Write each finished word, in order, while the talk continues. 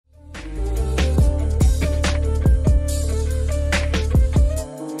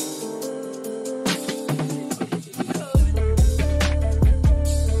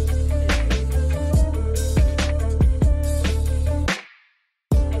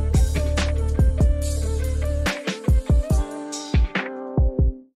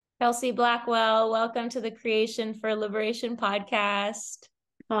Kelsey Blackwell, welcome to the Creation for Liberation podcast.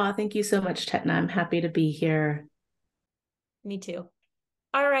 Oh, thank you so much, Chetna. I'm happy to be here. Me too.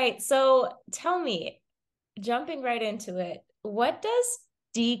 All right, so tell me, jumping right into it, what does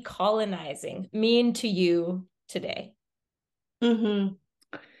decolonizing mean to you today? hmm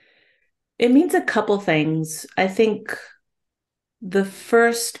It means a couple things. I think the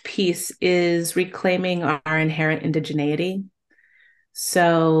first piece is reclaiming our inherent indigeneity.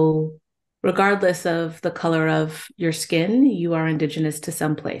 So, regardless of the color of your skin, you are indigenous to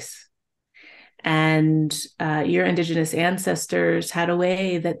some place. And your indigenous ancestors had a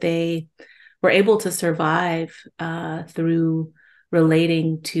way that they were able to survive through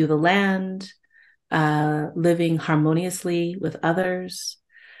relating to the land, living harmoniously with others,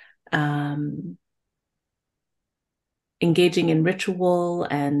 um, engaging in ritual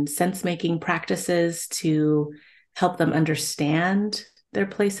and sense making practices to help them understand their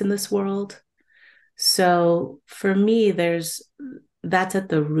place in this world. So for me, that's at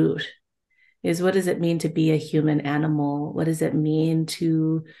the root is what does it mean to be a human animal? What does it mean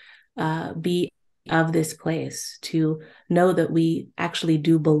to be of this place, to know that we actually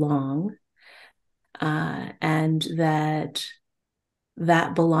do belong, and that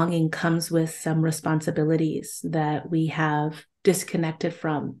belonging comes with some responsibilities that we have disconnected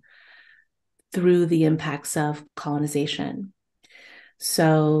from through the impacts of colonization.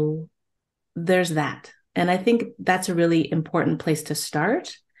 So there's that. And I think that's a really important place to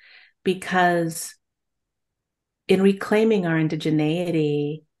start because in reclaiming our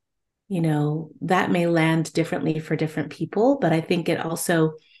indigeneity, that may land differently for different people, but I think it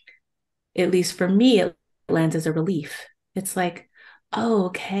also, at least for me, it lands as a relief. It's like, oh,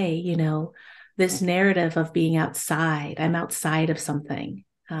 okay, this narrative of being outside, I'm outside of something,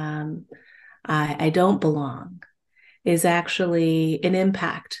 I don't belong, is actually an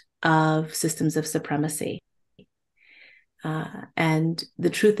impact of systems of supremacy. And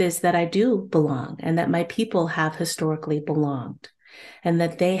the truth is that I do belong and that my people have historically belonged and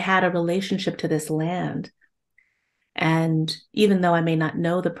that they had a relationship to this land. And even though I may not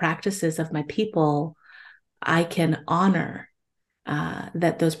know the practices of my people, I can honor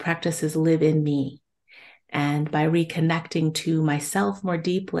that those practices live in me. And by reconnecting to myself more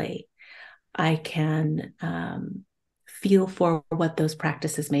deeply, I can feel for what those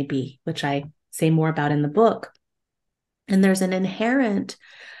practices may be, which I say more about in the book. And there's an inherent,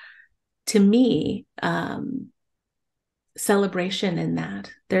 to me, celebration in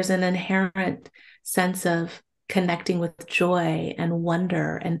that. There's an inherent sense of connecting with joy and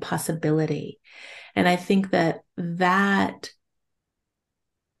wonder and possibility. And I think that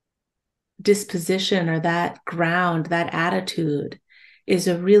disposition or that ground, that attitude is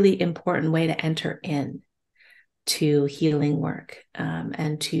a really important way to enter in to healing work,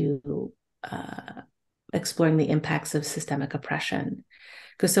 and to exploring the impacts of systemic oppression.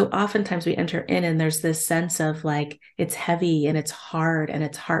 Because so oftentimes we enter in and there's this sense of like it's heavy and it's hard and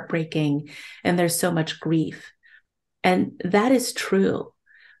it's heartbreaking and there's so much grief. And that is true.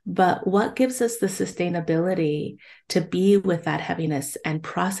 But what gives us the sustainability to be with that heaviness and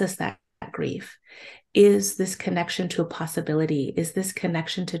process that grief is this connection to a possibility, is this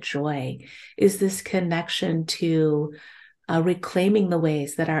connection to joy, is this connection to reclaiming the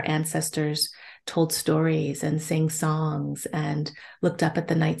ways that our ancestors told stories and sang songs and looked up at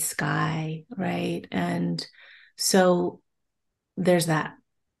the night sky, right? And so there's that.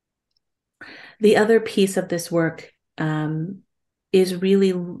 The other piece of this work is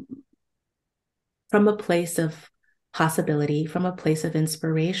really from a place of possibility, from a place of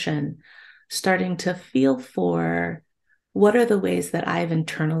inspiration, starting to feel for what are the ways that I've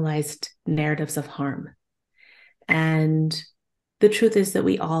internalized narratives of harm. And the truth is that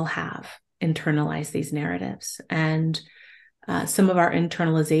we all have internalized these narratives. And some of our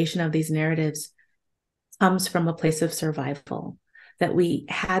internalization of these narratives comes from a place of survival, that we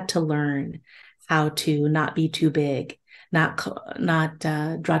had to learn how to not be too big, not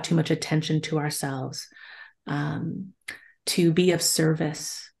draw too much attention to ourselves, to be of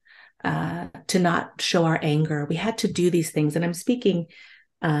service, to not show our anger. We had to do these things. And I'm speaking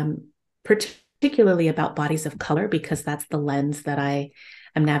particularly about bodies of color because that's the lens that I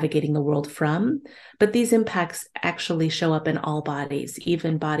am navigating the world from. But these impacts actually show up in all bodies,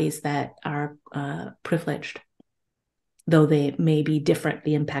 even bodies that are privileged, though they may be different.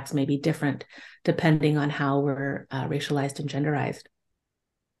 The impacts may be different depending on how we're racialized and genderized.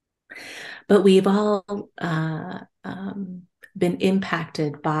 But we've all been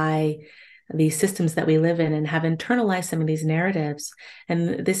impacted by these systems that we live in and have internalized some of these narratives.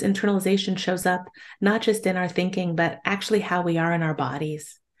 And this internalization shows up not just in our thinking, but actually how we are in our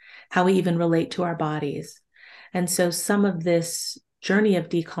bodies. how we even relate to our bodies. And so some of this journey of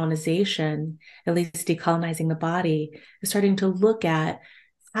decolonization, at least decolonizing the body, is starting to look at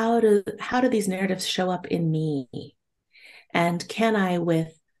how do these narratives show up in me? And can I,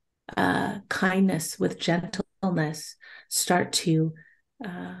 with kindness, with gentleness, start to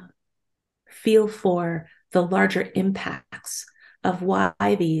feel for the larger impacts of why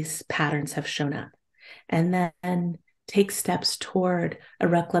these patterns have shown up, and then take steps toward a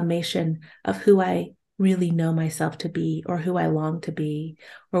reclamation of who I really know myself to be, or who I long to be,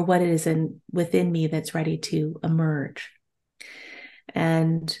 or what it is within me that's ready to emerge.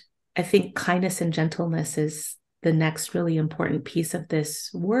 And I think kindness and gentleness is the next really important piece of this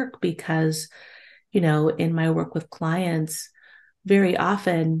work, because, in my work with clients, very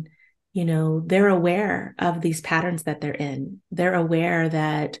often, they're aware of these patterns that they're in. They're aware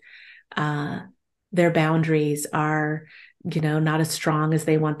that their boundaries are, not as strong as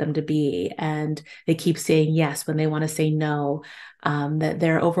they want them to be. And they keep saying yes when they want to say no, that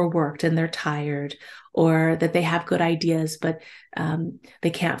they're overworked and they're tired, or that they have good ideas, but they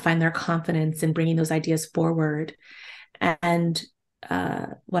can't find their confidence in bringing those ideas forward. And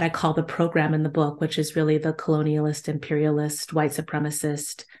what I call the program in the book, which is really the colonialist, imperialist, white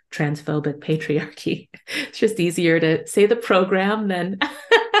supremacist, transphobic patriarchy. It's just easier to say the program than,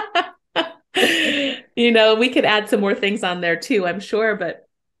 we could add some more things on there too, I'm sure. But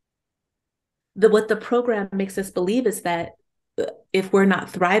what the program makes us believe is that if we're not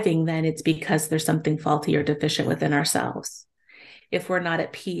thriving, then it's because there's something faulty or deficient within ourselves. If we're not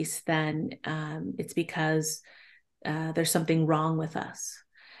at peace, then it's because there's something wrong with us.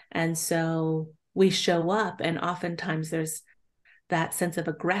 And so we show up, and oftentimes there's that sense of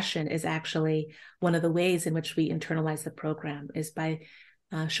aggression is actually one of the ways in which we internalize the program, is by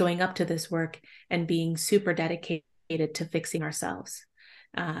showing up to this work and being super dedicated to fixing ourselves.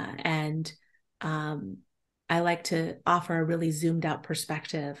 And I like to offer a really zoomed out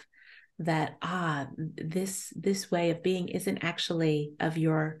perspective that, this way of being isn't actually of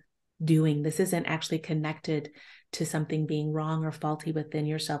your doing. This isn't actually connected to something being wrong or faulty within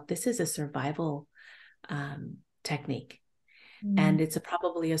yourself. This is a survival technique. And it's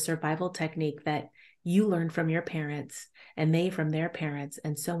probably a survival technique that you learned from your parents, and they from their parents,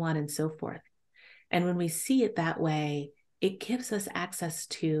 and so on and so forth. And when we see it that way, it gives us access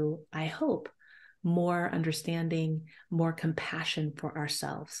to, I hope, more understanding, more compassion for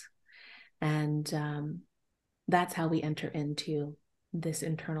ourselves. And that's how we enter into this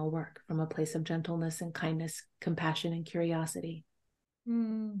internal work, from a place of gentleness and kindness, compassion and curiosity.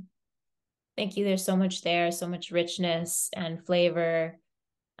 Thank you. There's so much there, so much richness and flavor.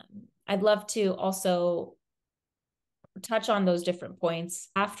 I'd love to also touch on those different points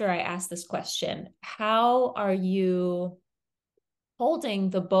after I ask this question. How are you holding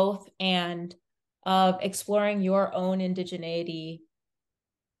the both and of exploring your own indigeneity?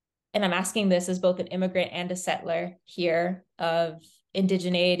 And I'm asking this as both an immigrant and a settler here, of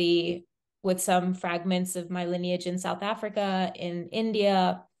indigeneity with some fragments of my lineage in South Africa, in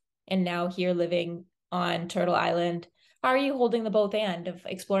India, and now here living on Turtle Island. How are you holding the both and of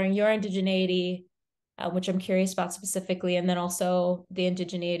exploring your indigeneity, which I'm curious about specifically, and then also the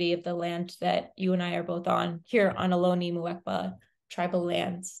indigeneity of the land that you and I are both on here on Ohlone Muwekma tribal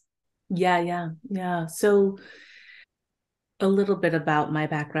lands? Yeah. So a little bit about my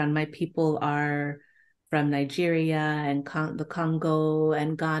background. My people are from Nigeria and the Congo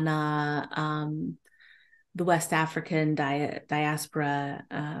and Ghana. The West African diaspora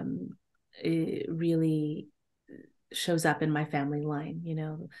it really shows up in my family line.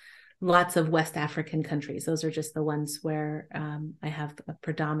 Lots of West African countries. Those are just the ones where I have a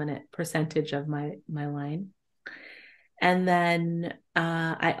predominant percentage of my line. And then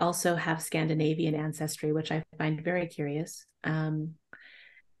I also have Scandinavian ancestry, which I find very curious, and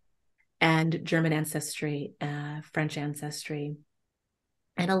German ancestry, French ancestry.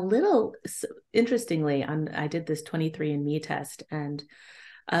 And a little, interestingly, I did this 23andMe test, and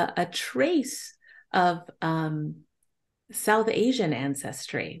a trace of South Asian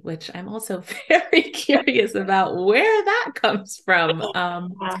ancestry, which I'm also very curious about where that comes from.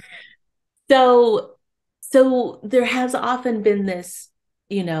 So there has often been this,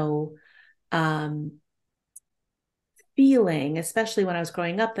 feeling, especially when I was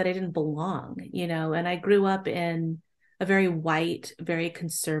growing up, that I didn't belong, and I grew up in a very white, very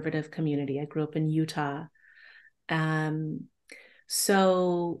conservative community. I grew up in Utah.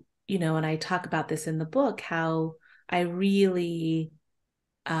 So, and I talk about this in the book, how I really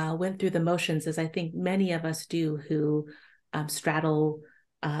went through the motions, as I think many of us do, who straddle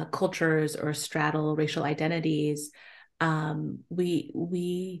cultures or straddle racial identities.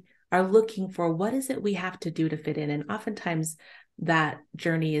 We are looking for what is it we have to do to fit in. And oftentimes that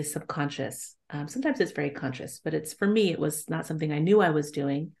journey is subconscious. Sometimes it's very conscious, but for me, it was not something I knew I was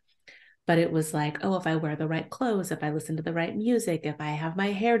doing, but it was like, oh, if I wear the right clothes, if I listen to the right music, if I have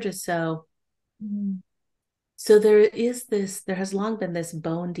my hair just so. So there has long been this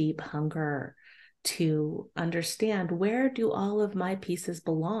bone deep hunger to understand, where do all of my pieces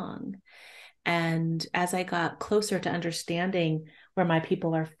belong? And as I got closer to understanding where my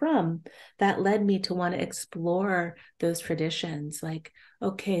people are from, that led me to want to explore those traditions. Like,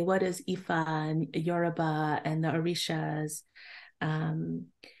 okay, what is Ifa and Yoruba and the Orishas? Um,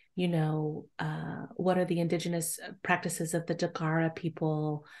 what are the indigenous practices of the Dakara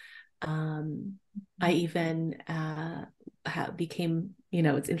people? I even became,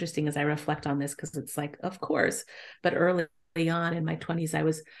 it's interesting as I reflect on this, because it's like, of course, but early on in my 20s, I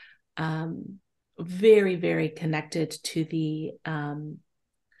was very, very connected to the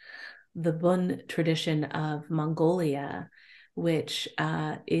Bun tradition of Mongolia, which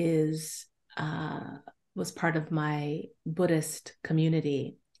was part of my Buddhist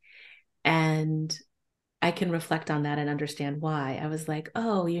community. And I can reflect on that and understand why. I was like,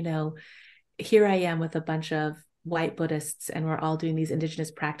 oh, here I am with a bunch of white Buddhists, and we're all doing these indigenous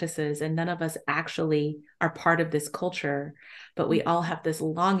practices, and none of us actually are part of this culture, but we all have this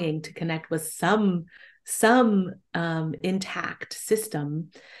longing to connect with some intact system.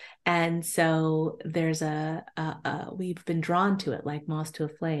 And so there's we've been drawn to it like moths to a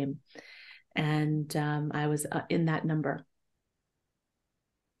flame. And I was in that number.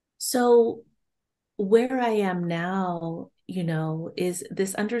 So where I am now, is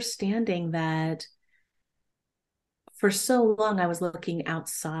this understanding that for so long I was looking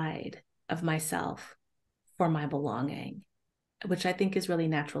outside of myself for my belonging, which I think is really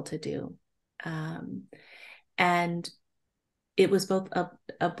natural to do. And it was both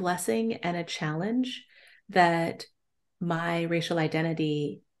a blessing and a challenge that my racial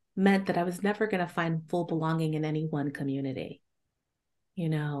identity meant that I was never going to find full belonging in any one community.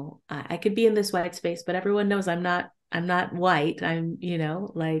 I could be in this white space, but everyone knows I'm not white. I'm,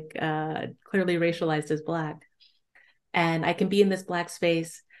 clearly racialized as Black. And I can be in this Black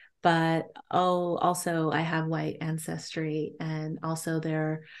space, but also I have white ancestry. And also there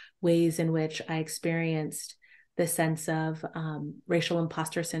are ways in which I experienced the sense of racial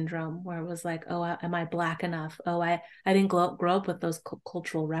imposter syndrome, where it was like, oh, am I Black enough? Oh, I didn't grow up with those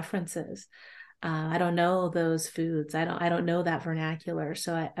cultural references. I don't know those foods. I don't know that vernacular.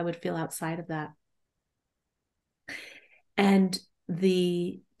 So I would feel outside of that. And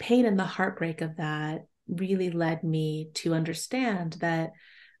the pain and the heartbreak of that really led me to understand that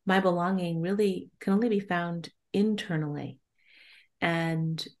my belonging really can only be found internally,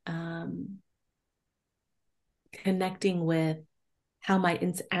 and connecting with how my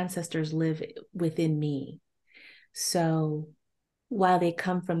ancestors live within me. So while they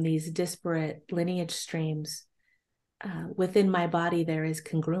come from these disparate lineage streams, within my body, there is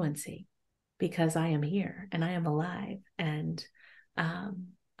congruency, because I am here and I am alive, and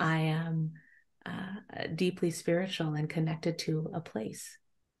I am deeply spiritual and connected to a place.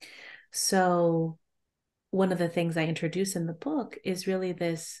 So one of the things I introduce in the book is really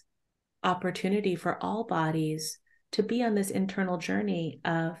this opportunity for all bodies to be on this internal journey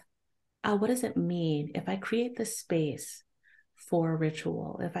of, what does it mean if I create the space for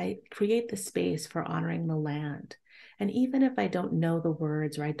ritual, if I create the space for honoring the land, and even if I don't know the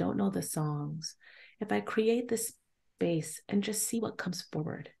words or I don't know the songs, if I create the space and just see what comes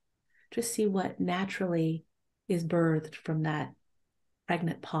forward, just see what naturally is birthed from that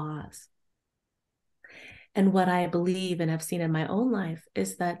pregnant pause. And what I believe and have seen in my own life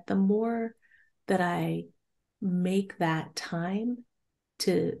is that the more that I make that time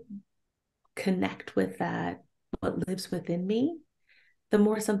to connect with that, what lives within me, the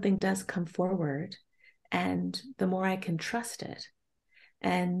more something does come forward, and the more I can trust it.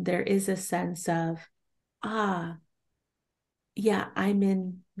 And there is a sense of, yeah, I'm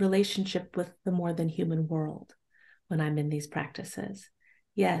in relationship with the more than human world when I'm in these practices.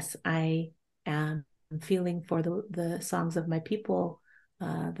 Yes, I am feeling for the songs of my people,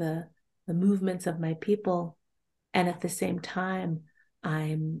 the movements of my people. And at the same time,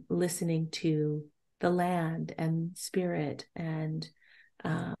 I'm listening to the land and spirit and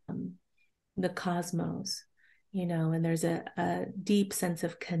the cosmos, and there's a deep sense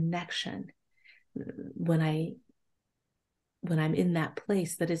of connection when I'm in that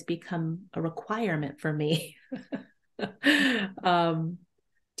place that has become a requirement for me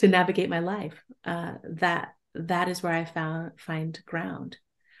to navigate my life. That is where I find ground.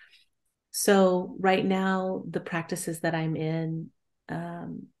 So right now, the practices that I'm in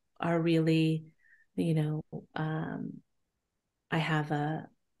are really, you know, I have a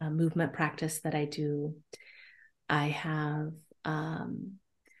movement practice that I do. I have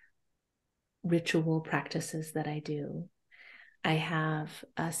ritual practices that I do. I have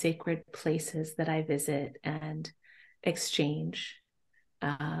sacred places that I visit and exchange,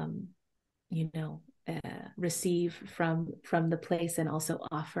 um, receive from the place and also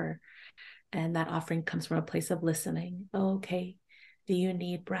offer. And that offering comes from a place of listening. Oh, okay. Do you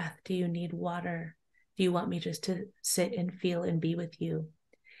need breath? Do you need water? Do you want me just to sit and feel and be with you?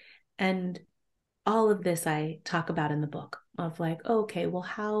 And all of this I talk about in the book of like, okay, well,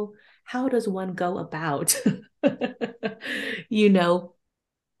 how does one go about, you know,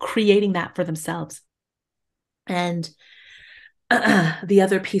 creating that for themselves? And the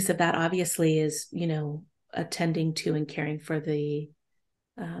other piece of that obviously is, attending to and caring for the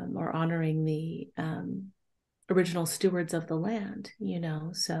or honoring the original stewards of the land,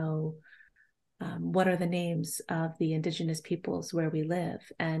 so what are the names of the indigenous peoples where we live,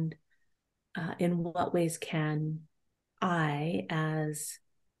 and in what ways can I, as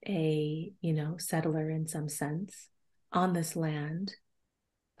a settler in some sense on this land,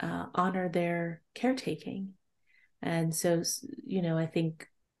 honor their caretaking? And so, I think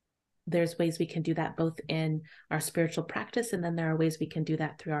there's ways we can do that both in our spiritual practice, and then there are ways we can do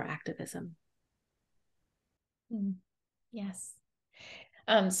that through our activism. Yes.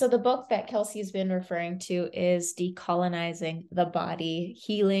 So the book that Kelsey's been referring to is Decolonizing the Body,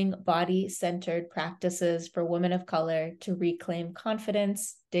 Healing Body-Centered Practices for Women of Color to Reclaim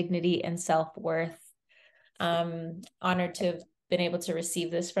Confidence, Dignity, and Self-Worth. Honored to have been able to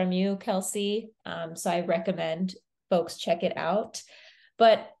receive this from you, Kelsey. So I recommend folks check it out.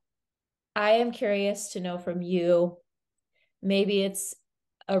 But I am curious to know from you, maybe it's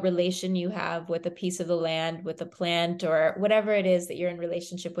a relation you have with a piece of the land, with a plant, or whatever it is that you're in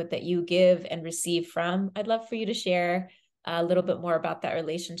relationship with that you give and receive from. I'd love for you to share a little bit more about that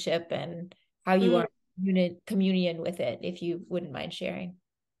relationship and how you are in communion with it, if you wouldn't mind sharing.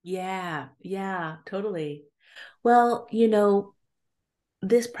 Yeah, totally. Well,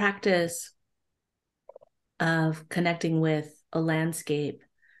 this practice of connecting with a landscape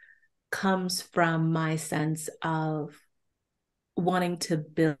comes from my sense of wanting to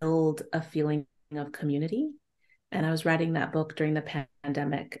build a feeling of community. And I was writing that book during the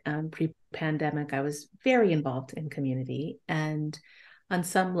pandemic. Pre-pandemic, I was very involved in community. And on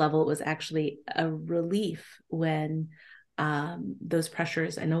some level, it was actually a relief when those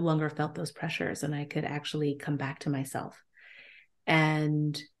pressures, I no longer felt those pressures, and I could actually come back to myself.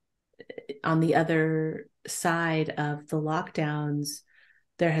 And on the other side of the lockdowns,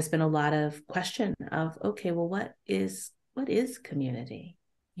 there has been a lot of question of, okay, well, what is community?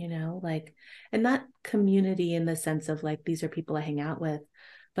 Like, and not community in the sense of like, these are people I hang out with,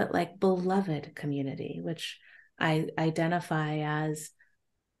 but like beloved community, which I identify as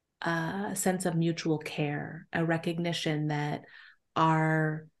a sense of mutual care, a recognition that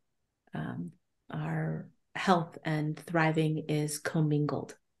our our health and thriving is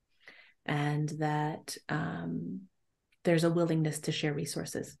commingled, and that there's a willingness to share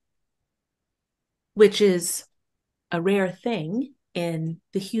resources, which is a rare thing in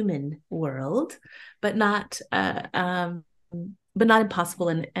the human world, but not impossible.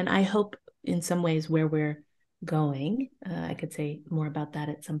 And I hope in some ways where we're going, I could say more about that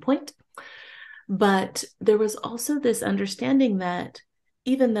at some point. But there was also this understanding that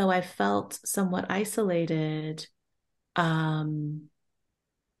even though I felt somewhat isolated, I'm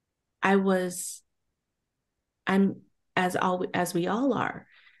as we all are,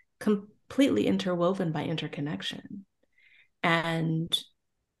 completely interwoven by interconnection. And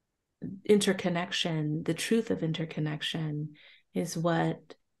interconnection, the truth of interconnection, is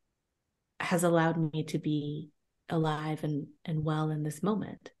what has allowed me to be alive and well in this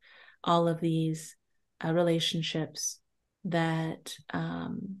moment. All of these relationships that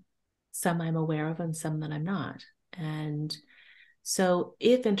some I'm aware of and some that I'm not. And so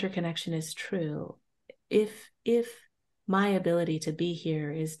if interconnection is true, if my ability to be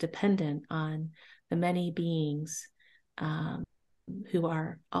here is dependent on the many beings who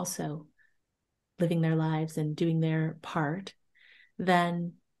are also living their lives and doing their part,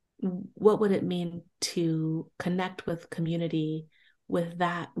 then what would it mean to connect with community with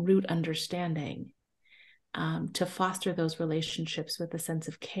that root understanding, to foster those relationships with a sense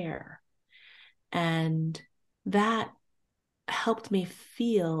of care? And that helped me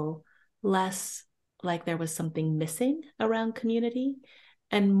feel less like there was something missing around community,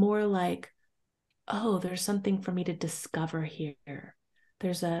 and more like, oh, there's something for me to discover here.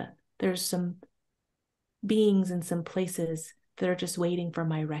 There's some beings and some places they're just waiting for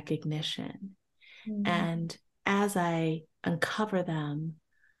my recognition. And as I uncover them,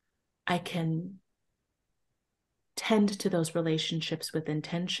 I can tend to those relationships with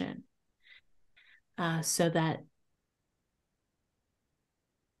intention, so that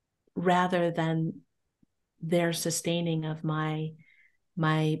rather than their sustaining of my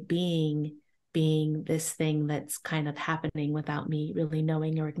being this thing that's kind of happening without me really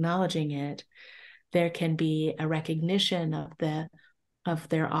knowing or acknowledging it, there can be a recognition of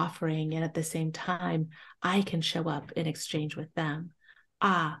their offering, and at the same time I can show up in exchange with them.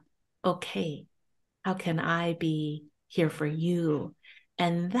 Okay, how can I be here for you?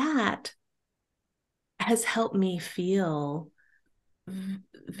 And that has helped me feel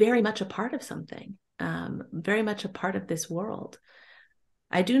very much a part of something, very much a part of this world.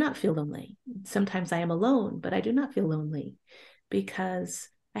 I do not feel lonely. Sometimes I am alone, but I do not feel lonely because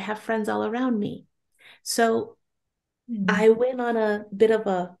I have friends all around me. So I went on a bit of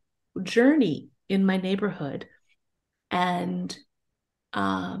a journey in my neighborhood, and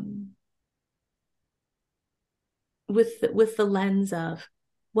with the lens of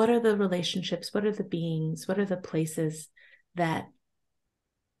what are the relationships, what are the beings, what are the places that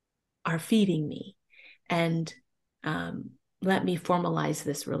are feeding me, and let me formalize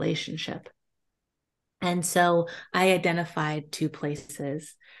this relationship. And so I identified two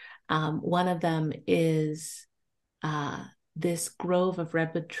places. One of them is this grove of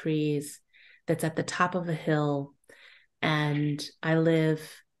redwood trees that's at the top of a hill. And I live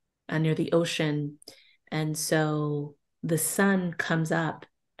near the ocean. And so the sun comes up,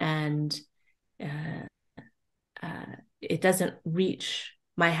 and uh, it doesn't reach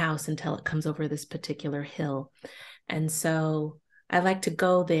my house until it comes over this particular hill. And so I like to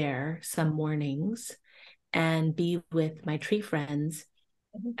go there some mornings and be with my tree friends,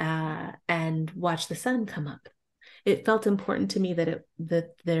 and watch the sun come up. It felt important to me that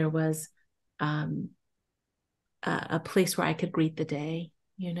there was a place where I could greet the day,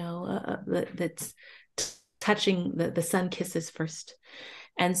 that's touching the sun kisses first.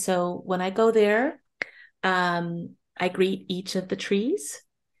 And so when I go there, I greet each of the trees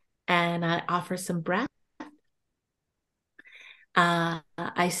and I offer some breath.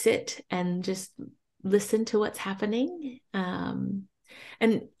 I sit and just listen to what's happening. And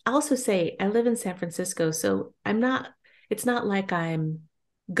I'll also say I live in San Francisco, so it's not like I'm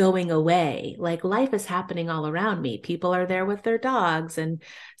going away. Like life is happening all around me. People are there with their dogs, and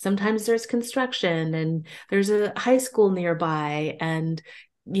sometimes there's construction, and there's a high school nearby, and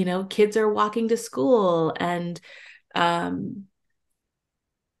kids are walking to school, and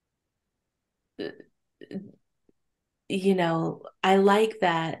I like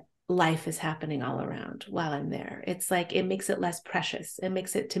that life is happening all around while I'm there. It's like it makes it less precious. It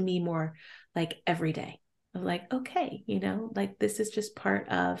makes it to me more like every day. I'm like, okay, like this is just part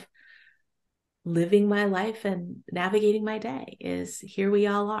of living my life and navigating my day. Is here we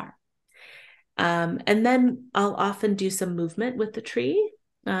all are. And then I'll often do some movement with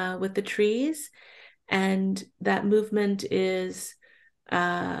with the trees. And that movement is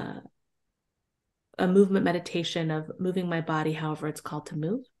a movement meditation of moving my body, however it's called to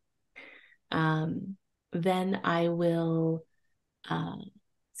move. Then I will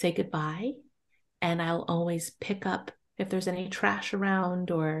say goodbye, and I'll always pick up if there's any trash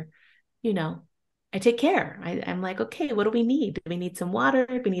around, or, I take care. I'm like, okay, what do we need? Do we need some water?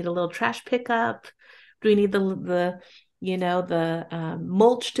 Do we need a little trash pickup? Do we need the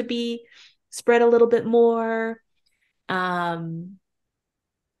mulch to be spread a little bit more?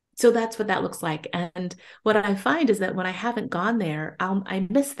 So that's what that looks like. And what I find is that when I haven't gone there, I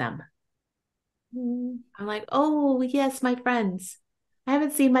miss them. I'm like, oh, yes, my friends. I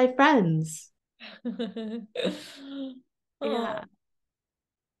haven't seen my friends. Oh, Yeah.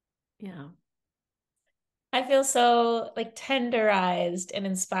 Yeah. I feel so like tenderized and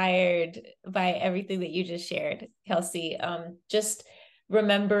inspired by everything that you just shared, Kelsey. Just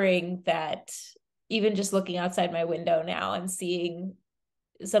remembering that even just looking outside my window now and seeing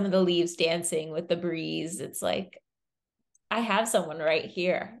some of the leaves dancing with the breeze, it's like I have someone right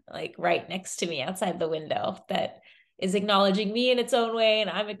here, like right next to me outside the window that is acknowledging me in its own way, and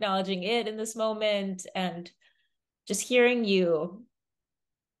I'm acknowledging it in this moment. And just hearing you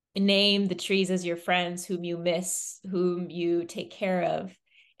name the trees as your friends whom you miss, whom you take care of,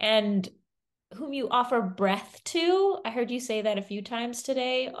 and whom you offer breath to. I heard you say that a few times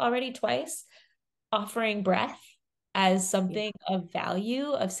today already, twice, offering breath as Yeah. something of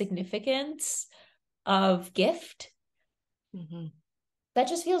value, of significance, of gift. Mm-hmm. That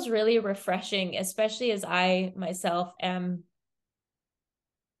just feels really refreshing, especially as I myself am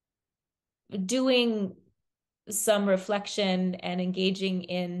doing some reflection and engaging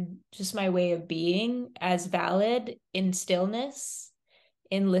in just my way of being as valid in stillness,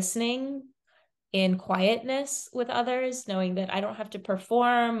 in listening, in quietness with others, knowing that I don't have to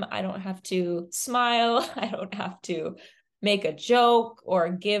perform, I don't have to smile, I don't have to make a joke or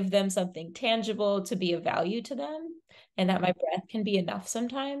give them something tangible to be of value to them, and that my breath can be enough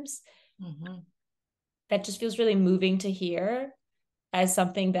sometimes. Mm-hmm. That just feels really moving to hear as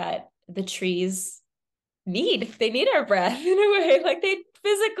something that the trees need. They need our breath in a way, like they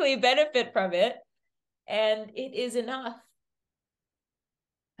physically benefit from it, and it is enough.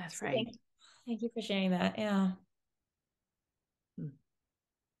 That's right. Thank you for sharing that. Yeah.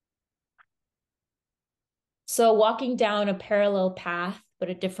 So walking down a parallel path, but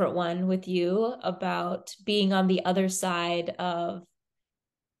a different one with you, about being on the other side of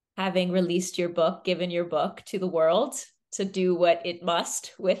having released your book, given your book to the world to do what it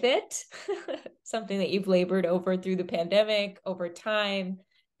must with it, something that you've labored over through the pandemic, over time,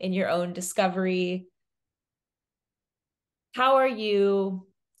 in your own discovery. How are you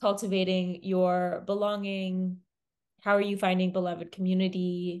cultivating your belonging? How are you finding beloved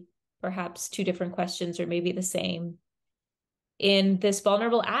community? Perhaps two different questions, or maybe the same, in this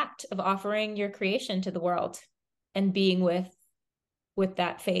vulnerable act of offering your creation to the world and being with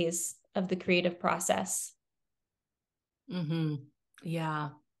that phase of the creative process. Mm-hmm. Yeah.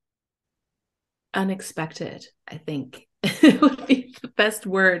 Unexpected, I think would be the best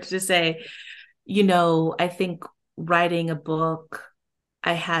word to say. I think writing a book,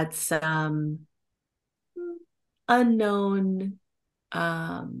 I had some unknown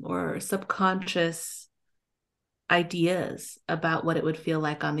or subconscious ideas about what it would feel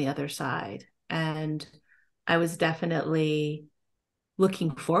like on the other side. And I was definitely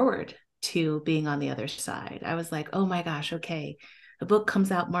looking forward to being on the other side. I was like, oh my gosh, okay, the book comes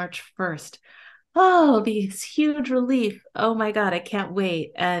out March 1st. Oh, this huge relief. Oh my God, I can't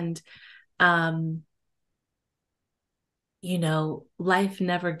wait. And, life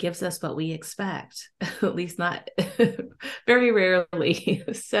never gives us what we expect, at least not very rarely.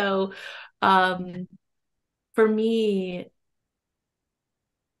 So, for me,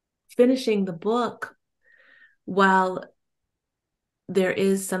 finishing the book, while there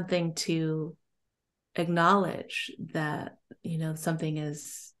is something to acknowledge that,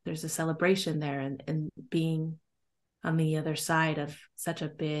 there's a celebration there, and being on the other side of such a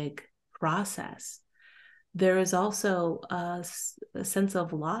big process, there is also a sense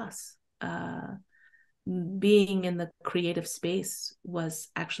of loss. Being in the creative space was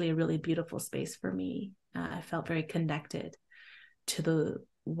actually a really beautiful space for me. I felt very connected to the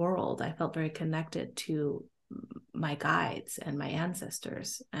world. I felt very connected to my guides and my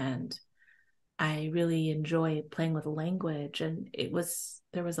ancestors. And I really enjoy playing with language. And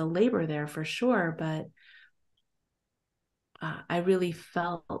there was a labor there for sure, but I really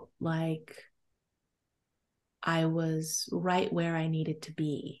felt like I was right where I needed to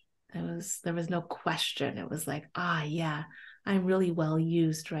be. There was no question. It was like, yeah, I'm really well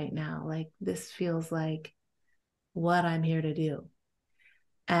used right now. Like, this feels like what I'm here to do.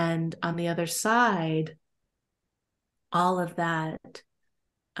 And on the other side, all of that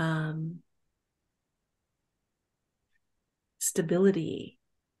stability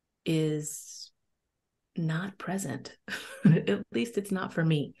is not present. At least it's not for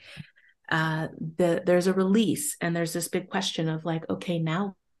me. There's a release, and there's this big question of like, okay,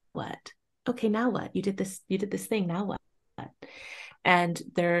 now what? Okay, now what? You did this thing, now what? And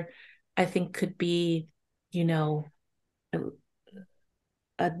there, I think, could be, a,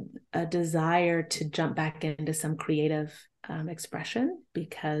 a desire to jump back into some creative expression,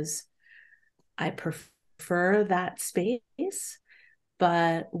 because I prefer that space.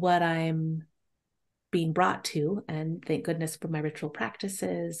 But what I'm being brought to, and thank goodness for my ritual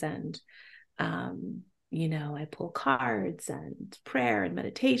practices, and I pull cards and prayer and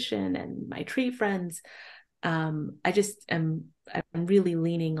meditation and my tree friends. I'm really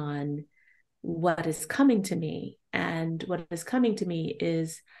leaning on what is coming to me. And what is coming to me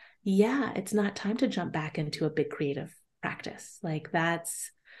is, yeah, it's not time to jump back into a big creative practice. Like, that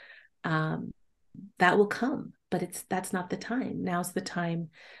will come, but that's not the time. Now's the time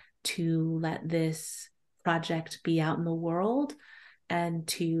to let this project be out in the world, and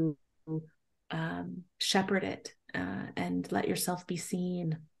to shepherd it, and let yourself be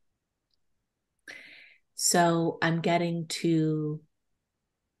seen. So I'm getting to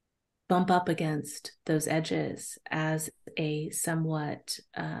bump up against those edges as a somewhat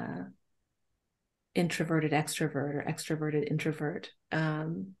introverted extrovert, or extroverted introvert,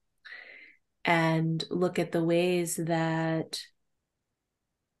 and look at the ways that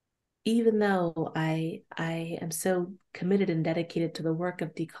even though I am so committed and dedicated to the work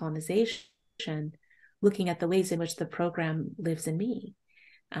of decolonization, looking at the ways in which the program lives in me,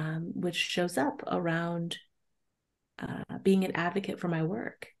 which shows up around being an advocate for my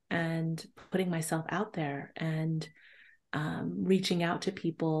work and putting myself out there and reaching out to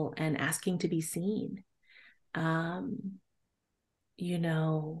people and asking to be seen. Um, you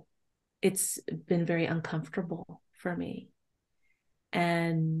know, it's been very uncomfortable for me.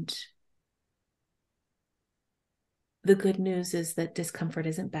 And the good news is that discomfort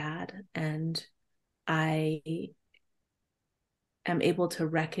isn't bad. And I am able to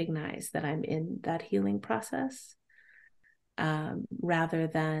recognize that I'm in that healing process, rather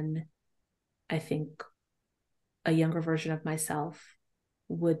than, I think, a younger version of myself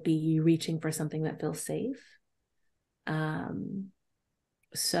would be reaching for something that feels safe. Um,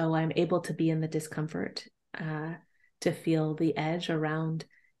 so I'm able to be in the discomfort, to feel the edge around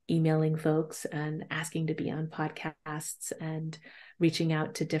emailing folks and asking to be on podcasts and reaching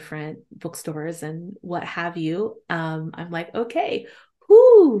out to different bookstores and what have you. I'm like, okay,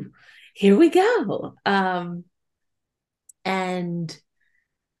 whoo, here we go. And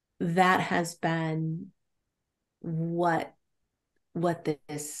that has been what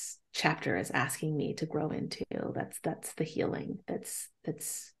this chapter is asking me to grow into. That's the healing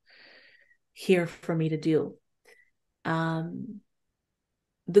that's here for me to do.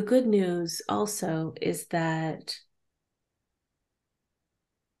 The good news also is that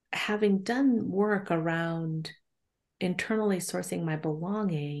having done work around internally sourcing my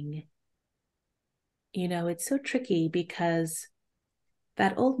belonging, it's so tricky because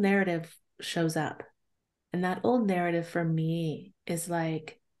that old narrative shows up. And that old narrative for me is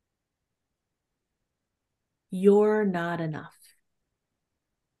like, you're not enough.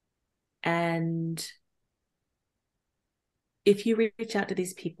 And if you reach out to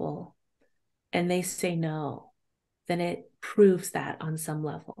these people and they say no, then it proves that on some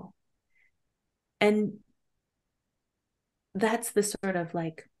level. And that's the sort of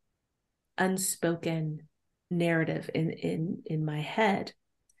like unspoken narrative in my head.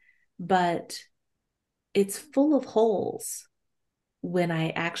 But it's full of holes when I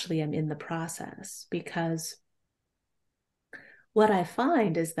actually am in the process, because what I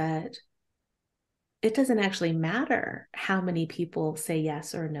find is that it doesn't actually matter how many people say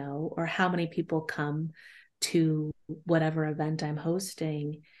yes or no, or how many people come to whatever event I'm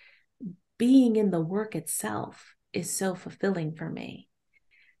hosting. Being in the work itself is so fulfilling for me.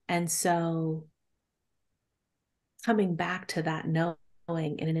 And so coming back to that knowing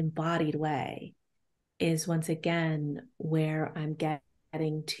in an embodied way is once again where I'm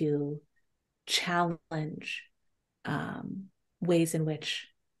getting to challenge ways in which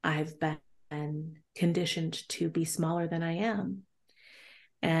I've been conditioned to be smaller than I am.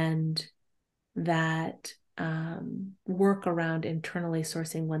 And that work around internally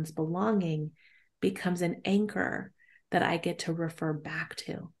sourcing one's belonging becomes an anchor that I get to refer back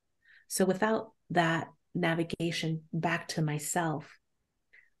to. So without that navigation back to myself,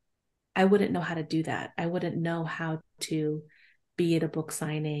 I wouldn't know how to do that. I wouldn't know how to be at a book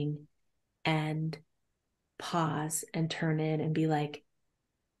signing and pause and turn in and be like,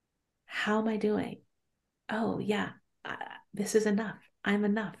 how am I doing? Oh, yeah, this is enough. I'm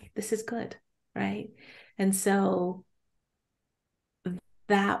enough. This is good. Right. And so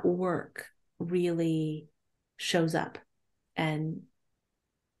that work really shows up and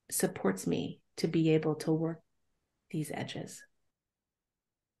supports me to be able to work these edges.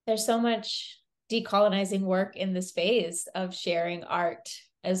 There's so much decolonizing work in this phase of sharing art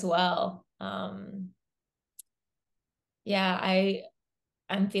as well. Yeah,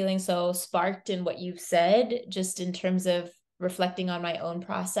 I'm feeling so sparked in what you've said, just in terms of reflecting on my own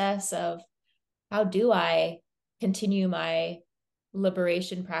process of how do I continue my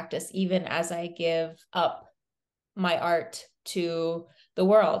liberation practice, even as I give up my art to the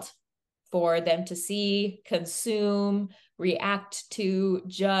world for them to see, consume, react to,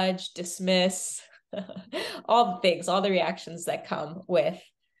 judge, dismiss, all the things, all the reactions that come with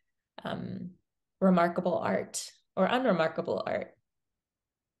remarkable art or unremarkable art.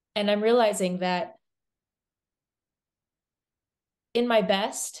 And I'm realizing that in my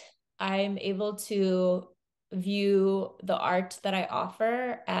best, I'm able to view the art that I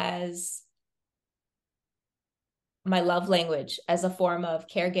offer as my love language, as a form of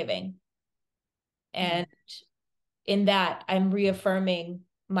caregiving. And in that, I'm reaffirming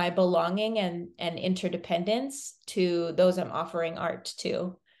my belonging and interdependence to those I'm offering art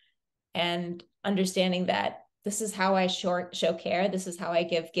to, and understanding that this is how I show care. This is how I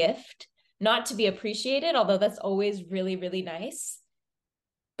give gift, not to be appreciated, although that's always really, really nice,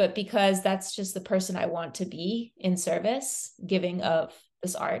 but because that's just the person I want to be in service, giving of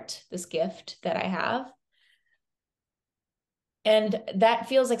this art, this gift that I have. And that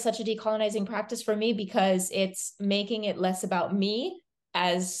feels like such a decolonizing practice for me, because it's making it less about me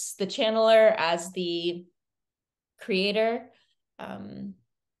as the channeler, as the creator, and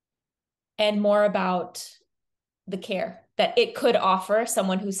more about the care that it could offer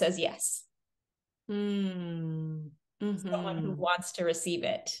someone who says yes. Someone who wants to receive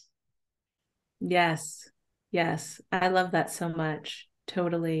it. Yes. Yes. I love that so much.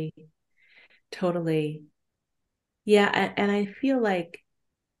 Totally. Totally. Yeah. And I feel like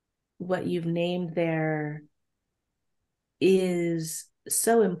what you've named there is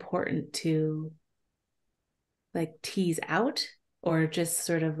so important to like tease out, or just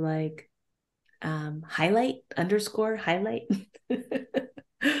sort of like highlight, underscore, highlight.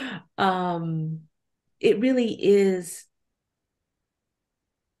 um, it really is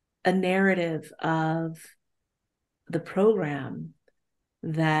a narrative of the program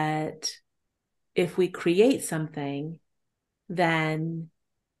that if we create something, then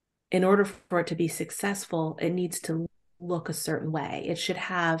in order for it to be successful, it needs to look a certain way. It should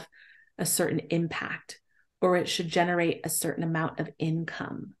have a certain impact, or it should generate a certain amount of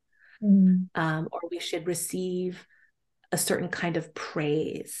income, or we should receive a certain kind of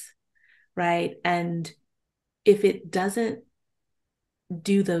praise, right? And if it doesn't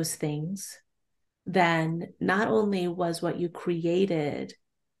do those things, then not only was what you created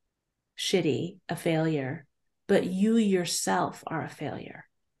shitty, a failure, but you yourself are a failure.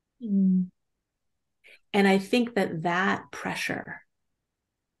 And I think that that pressure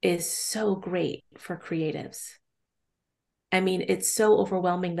is so great for creatives. I mean, it's so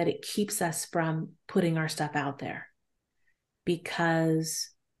overwhelming that it keeps us from putting our stuff out there, because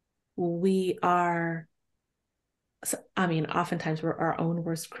we are, I mean, oftentimes we're our own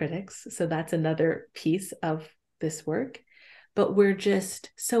worst critics. So that's another piece of this work. But we're just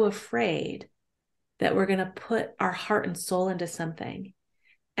so afraid that we're going to put our heart and soul into something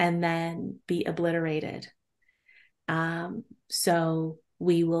and then be obliterated. So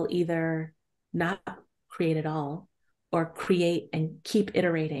we will either not create at all, or create and keep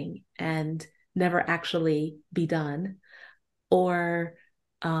iterating and never actually be done, or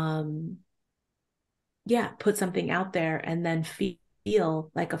put something out there and then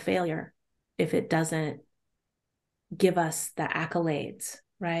feel like a failure if it doesn't give us the accolades,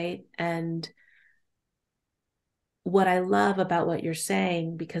 right? And what I love about what you're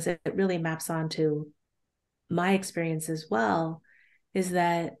saying, because it really maps onto my experience as well, is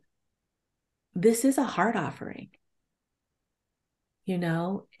that this is a heart offering. You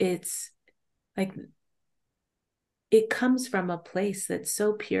know, it's like it comes from a place that's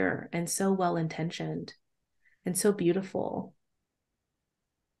so pure and so well intentioned and so beautiful.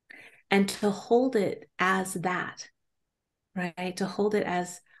 And to hold it as that, right? To hold it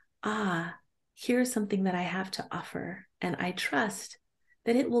as, here's something that I have to offer. And I trust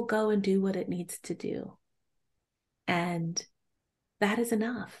that it will go and do what it needs to do. And that is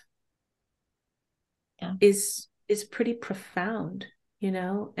enough. Yeah. Is pretty profound,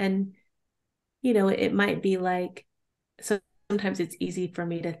 and it might be like, so sometimes it's easy for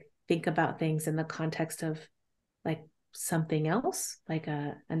me to think about things in the context of like something else, like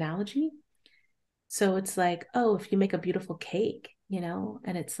a analogy. So it's like, oh, if you make a beautiful cake,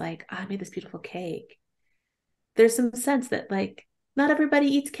 and it's like, I made this beautiful cake. There's some sense that like not everybody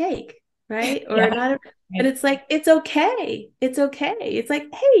eats cake, right? Or Yeah. not, and it's like, it's okay. It's okay. It's like,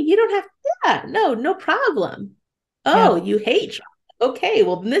 hey, you don't have, no problem. Yeah. Oh, you hate chocolate. Okay,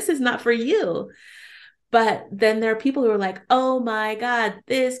 well, this is not for you. But then there are people who are like, oh my God,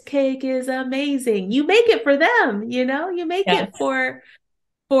 this cake is amazing. You make it for them, you make Yes. it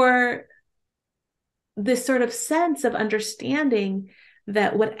for this sort of sense of understanding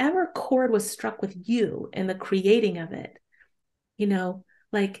that whatever chord was struck with you in the creating of it,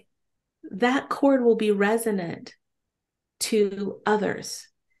 like that chord will be resonant to others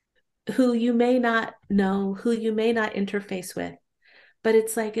who you may not know, who you may not interface with, but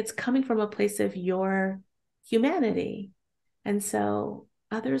it's like it's coming from a place of your humanity. And so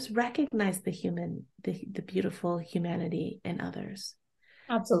others recognize the beautiful humanity in others.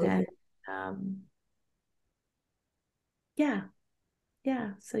 Absolutely. And yeah,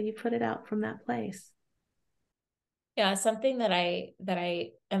 yeah. So you put it out from that place. Yeah, something that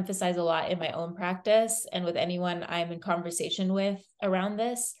I emphasize a lot in my own practice and with anyone I'm in conversation with around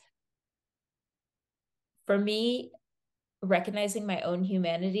this. For me, recognizing my own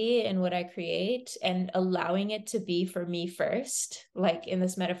humanity in what I create and allowing it to be for me first, like in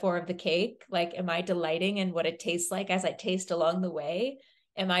this metaphor of the cake, like, am I delighting in what it tastes like as I taste along the way?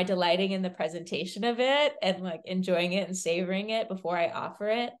 am I delighting in the presentation of it and like enjoying it and savoring it before I offer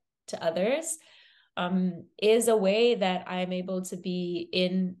it to others, is a way that I'm able to be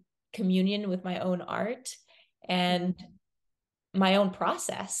in communion with my own art and my own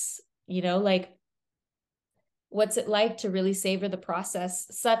process, like what's it like to really savor the process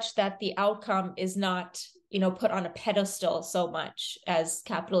such that the outcome is not, put on a pedestal so much as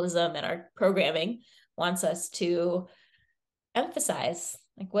capitalism and our programming wants us to emphasize.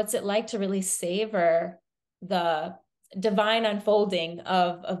 Like, what's it like to really savor the divine unfolding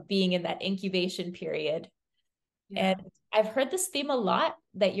of being in that incubation period? Yeah. And I've heard this theme a lot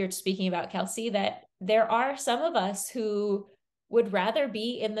that you're speaking about, Kelsey, that there are some of us who would rather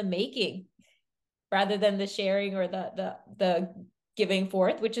be in the making rather than the sharing or the giving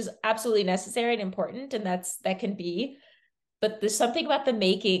forth, which is absolutely necessary and important, and that can be. But there's something about the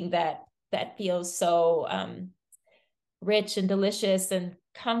making that feels so rich and delicious and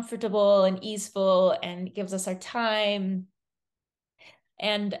comfortable and easeful and gives us our time.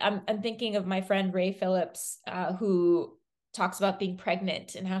 And I'm thinking of my friend Ray Phillips, who talks about being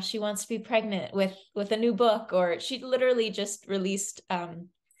pregnant and how she wants to be pregnant with a new book, or she literally just released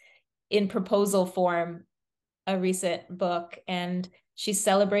in proposal form a recent book, and she's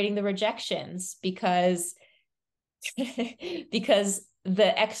celebrating the rejections because because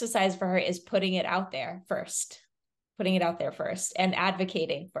the exercise for her is putting it out there first, and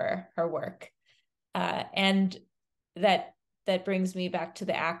advocating for her work. And that brings me back to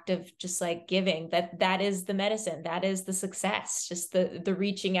the act of just like giving, that is the medicine, that is the success, just the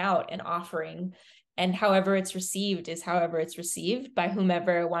reaching out and offering. And however it's received is however it's received by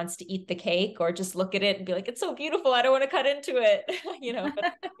whomever wants to eat the cake or just look at it and be like, it's so beautiful, I don't want to cut into it, but you can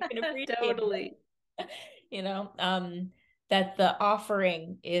appreciate Totally. it, that the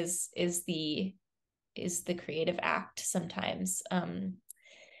offering is the creative act sometimes, and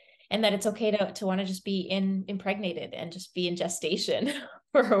that it's okay to want to just be impregnated and just be in gestation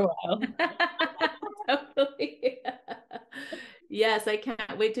for a while. Totally. Yes, I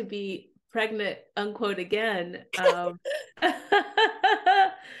can't wait to be pregnant, unquote, again.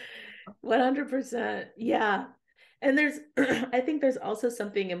 100%. Yeah. And I think there's also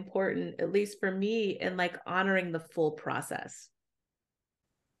something important, at least for me, in like honoring the full process.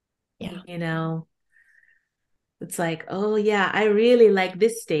 Yeah. It's like, oh, yeah, I really like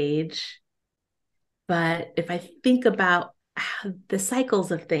this stage. But if I think about the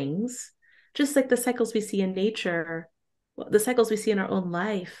cycles of things, just like the cycles we see in nature, the cycles we see in our own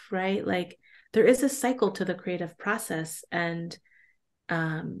life, right? Like there is a cycle to the creative process. And,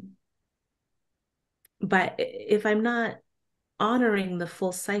 but if I'm not honoring the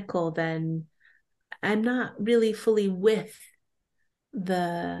full cycle, then I'm not really fully with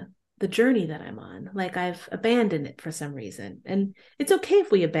the the journey that I'm on. Like I've abandoned it for some reason. And it's okay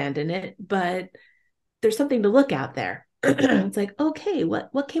if we abandon it, but there's something to look out there. It's like, okay,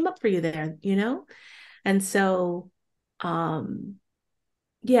 what came up for you there, And so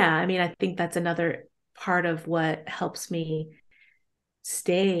yeah, I mean, I think that's another part of what helps me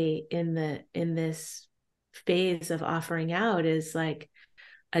stay in this phase of offering out is like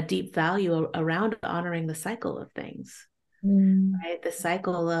a deep value around honoring the cycle of things, Mm. right? The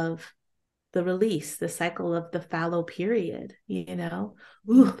cycle of the release, the cycle of the fallow period,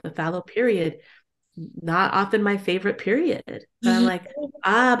 Ooh, the fallow period, not often my favorite period, but I'm like,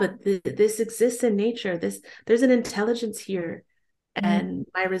 but this exists in nature. There's an intelligence here, and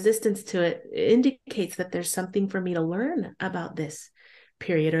my resistance to it indicates that there's something for me to learn about this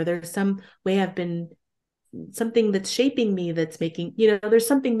period, or there's some way something that's shaping me, that's making, there's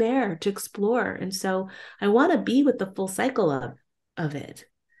something there to explore. And so I want to be with the full cycle of it,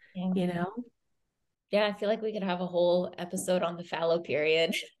 Yeah. you know? Yeah, I feel like we could have a whole episode on the fallow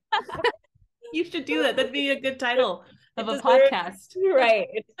period. You should do that. That'd be a good title It of a deserves, podcast. right.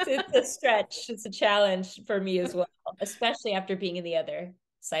 It's a stretch. It's a challenge for me as well, especially after being in the other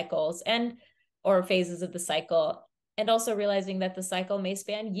cycles and or phases of the cycle. And also realizing that the cycle may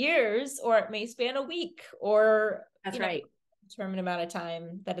span years or it may span a week or That's right. a determined amount of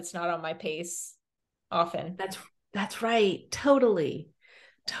time, that it's not on my pace often. That's right. Totally.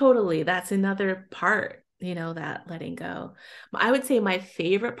 Totally. That's another part, that letting go. I would say my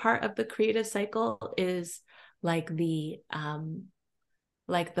favorite part of the creative cycle is like the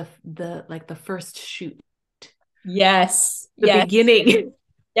first shoot, Yes. the Yes. beginning.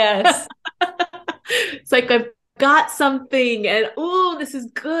 Yes. It's like I've got something and oh, this is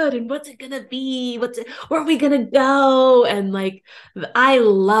good. And what's it gonna be? Where are we gonna go? And like I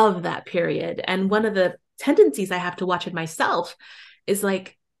love that period. And one of the tendencies I have to watch in myself is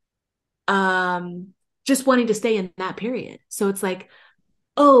like just wanting to stay in that period. So it's like,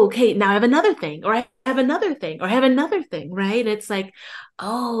 oh, okay, now I have another thing, or I have another thing, or I have another thing, right? It's like,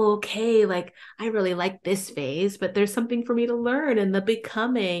 oh, okay, like I really like this phase, but there's something for me to learn, and the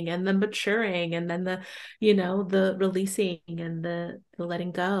becoming and the maturing, and then the releasing and the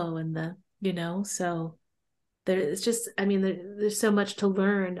letting go and so there's just, I mean, there's so much to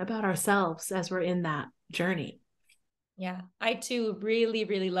learn about ourselves as we're in that journey. Yeah, I too really,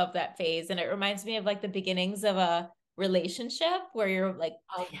 really love that phase. And it reminds me of like the beginnings of a relationship where you're like,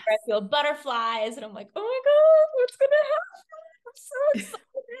 Oh, I yes. feel butterflies, and I'm like, oh my God, what's gonna happen? I'm so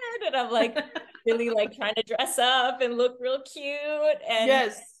excited. And I'm like really like trying to dress up and look real cute.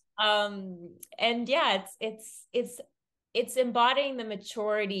 Yes. And yeah, it's embodying the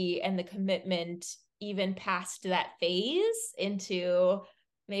maturity and the commitment even past that phase into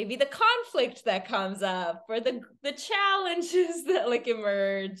maybe the conflict that comes up or the challenges that like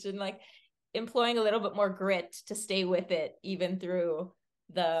emerge, and like employing a little bit more grit to stay with it even through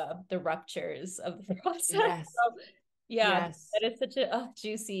the ruptures of the process. Yes. So, yeah, Yes. that is such a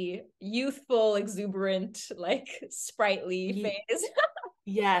juicy, youthful, exuberant, like sprightly phase.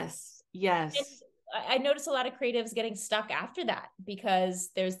 Yes. And Yes. I notice a lot of creatives getting stuck after that because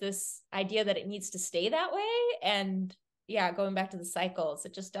there's this idea that it needs to stay that way. And yeah, going back to the cycles,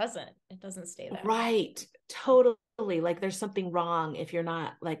 it doesn't stay that way. Right. Totally. Like there's something wrong if you're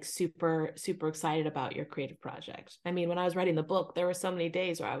not like super, super excited about your creative project. I mean, when I was writing the book, there were so many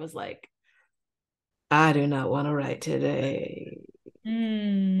days where I was like, I do not want to write today.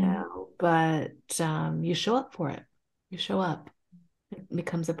 Mm. But you show up for it. You show up. It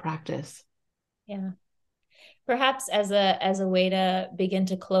becomes a practice. Yeah. Perhaps as a way to begin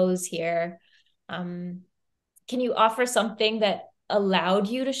to close here, um, can you offer something that allowed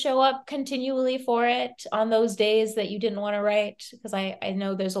you to show up continually for it on those days that you didn't want to write? Because I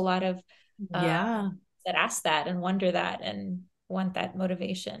know there's a lot of Yeah. that ask that and wonder that and want that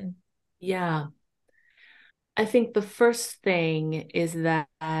motivation. Yeah. I think the first thing is that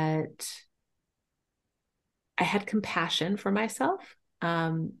I had compassion for myself.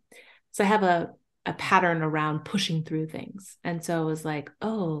 So I have a pattern around pushing through things. And so it was like,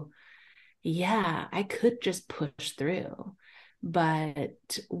 oh, yeah, I could just push through.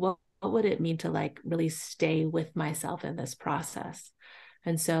 But what would it mean to like really stay with myself in this process?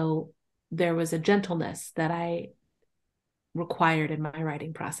 And so there was a gentleness that I required in my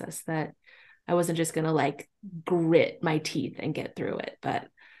writing process, that I wasn't just going to like grit my teeth and get through it, but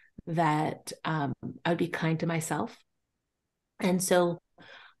that I would be kind to myself. And so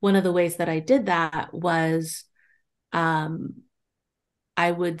one of the ways that I did that was um,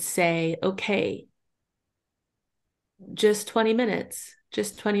 I would say, okay, just 20 minutes,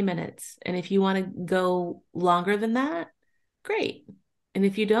 just 20 minutes. And if you want to go longer than that, great. And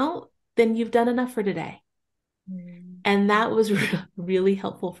if you don't, then you've done enough for today. Mm. And that was really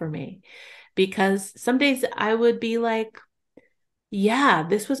helpful for me, because some days I would be like, yeah,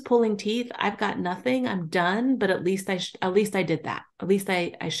 this was pulling teeth. I've got nothing. I'm done, but at least I did that. At least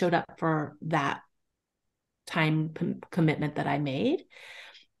I showed up for that time commitment that I made.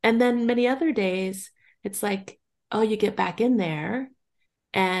 And then many other days, it's like, oh, you get back in there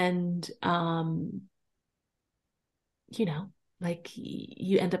and you know, like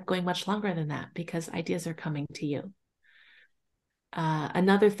you end up going much longer than that because ideas are coming to you.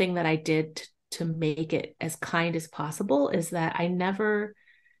 Another thing that I did to make it as kind as possible is that I never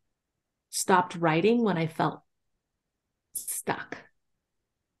stopped writing when I felt stuck.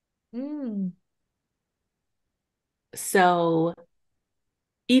 Mm. So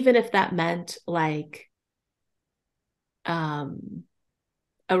even if that meant like um,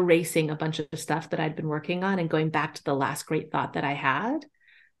 erasing a bunch of stuff that I'd been working on and going back to the last great thought that I had,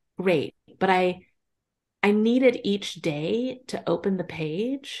 great. But I needed each day to open the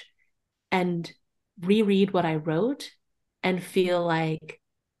page and reread what I wrote and feel like,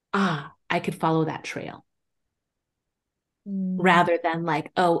 I could follow that trail, Mm. rather than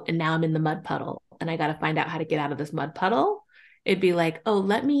like, oh, and now I'm in the mud puddle and I got to find out how to get out of this mud puddle. It'd be like, oh,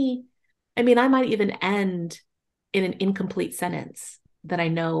 I mean, I might even end in an incomplete sentence that I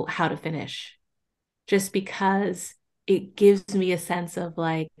know how to finish, just because it gives me a sense of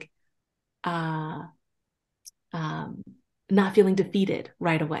like, uh, um, not feeling defeated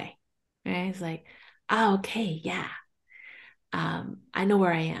right away. Right? It's like, oh, okay, yeah, I know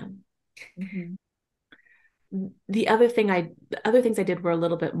where I am. Mhm. The other things I did were a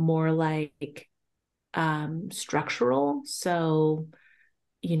little bit more like structural. So,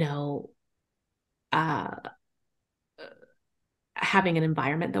 you know, uh, having an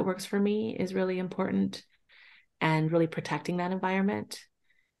environment that works for me is really important, and really protecting that environment.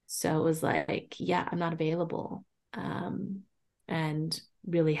 So it was like, yeah, I'm not available. And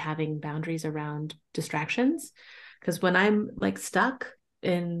really having boundaries around distractions. Because when I'm like stuck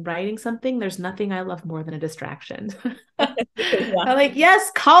in writing something, there's nothing I love more than a distraction. I'm like,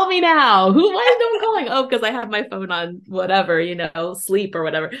 yes, call me now. Why is no one calling? Oh, because I have my phone on whatever, sleep or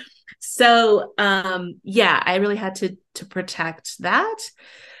whatever. So yeah, I really had to protect that.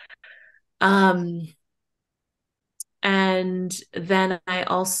 Um and then I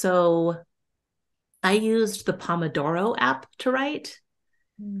used the Pomodoro app to write,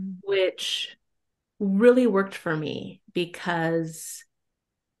 which really worked for me because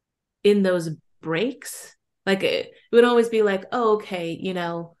in those breaks, like it would always be like, oh, okay,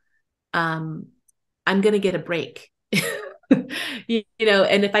 um, I'm going to get a break.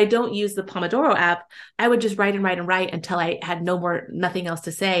 And if I don't use the Pomodoro app, I would just write and write and write until I had nothing else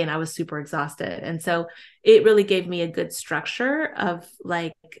to say. And I was super exhausted. And so it really gave me a good structure of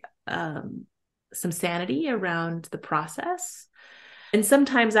like some sanity around the process. And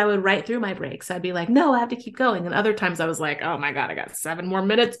sometimes I would write through my breaks. I'd be like, no, I have to keep going. And other times I was like, oh my God, I got 7 more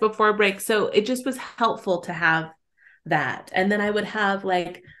minutes before a break. So it just was helpful to have that. And then I would have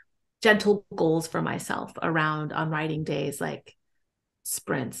like gentle goals for myself around on writing days, like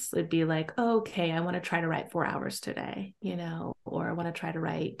sprints. It'd be like, oh, okay, I want to try to write 4 hours today, or I want to try to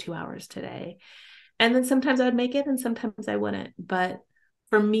write 2 hours today. And then sometimes I would make it and sometimes I wouldn't. But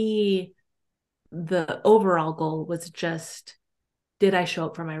for me, the overall goal was just, did I show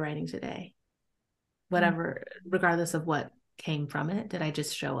up for my writing today? Whatever, regardless of what came from it, did I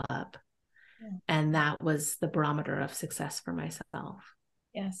just show up? Yeah. And that was the barometer of success for myself.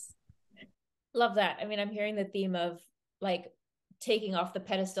 Yes. Love that. I mean, I'm hearing the theme of like taking off the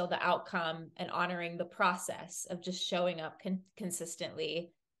pedestal, the outcome, and honoring the process of just showing up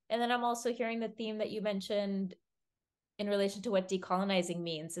consistently. And then I'm also hearing the theme that you mentioned in relation to what decolonizing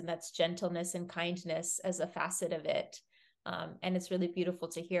means, and that's gentleness and kindness as a facet of it. And it's really beautiful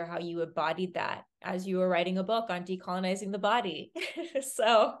to hear how you embodied that as you were writing a book on decolonizing the body.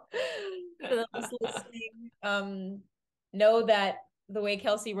 So for those listening, know that the way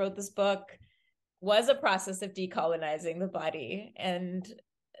Kelsey wrote this book was a process of decolonizing the body. And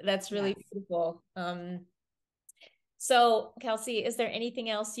that's really beautiful. So Kelsey, is there anything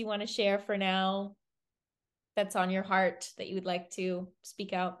else you want to share for now that's on your heart that you would like to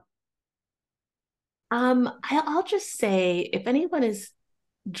speak out? I'll just say, if anyone is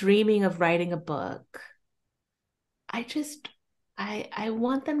dreaming of writing a book, I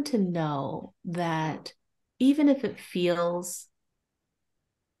want them to know that even if it feels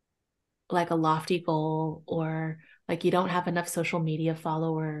like a lofty goal, or like you don't have enough social media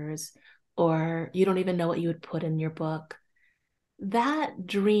followers, or you don't even know what you would put in your book, that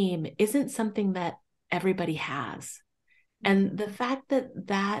dream isn't something that everybody has. And the fact that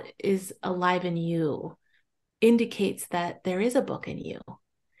that is alive in you indicates that there is a book in you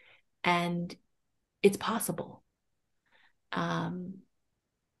and it's possible.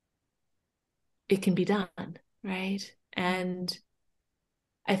 It can be done, right? And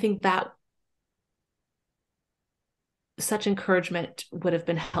I think that such encouragement would have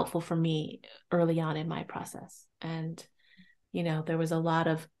been helpful for me early on in my process. And, there was a lot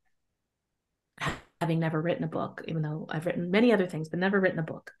of having never written a book, even though I've written many other things, but never written a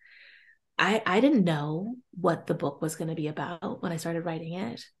book. I didn't know what the book was going to be about when I started writing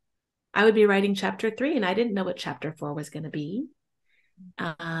it. I would be writing chapter 3 and I didn't know what chapter 4 was going to be.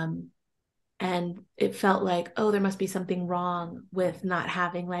 And it felt like, oh, there must be something wrong with not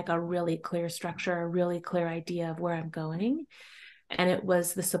having like a really clear structure, a really clear idea of where I'm going. And it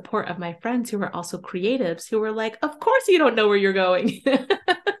was the support of my friends who were also creatives who were like, of course you don't know where you're going.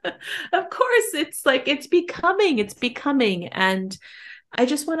 Of course, it's becoming. And I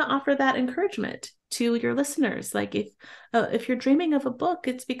just want to offer that encouragement to your listeners. Like if you're dreaming of a book,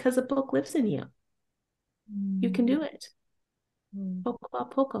 it's because a book lives in you. You can do it. Poco a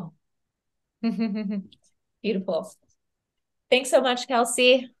poco. Beautiful. Thanks so much,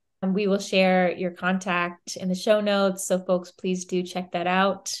 Kelsey. We will share your contact in the show notes, so folks, please do check that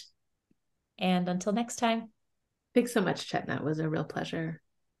out. And until next time. Thanks so much, Chetna. It was a real pleasure.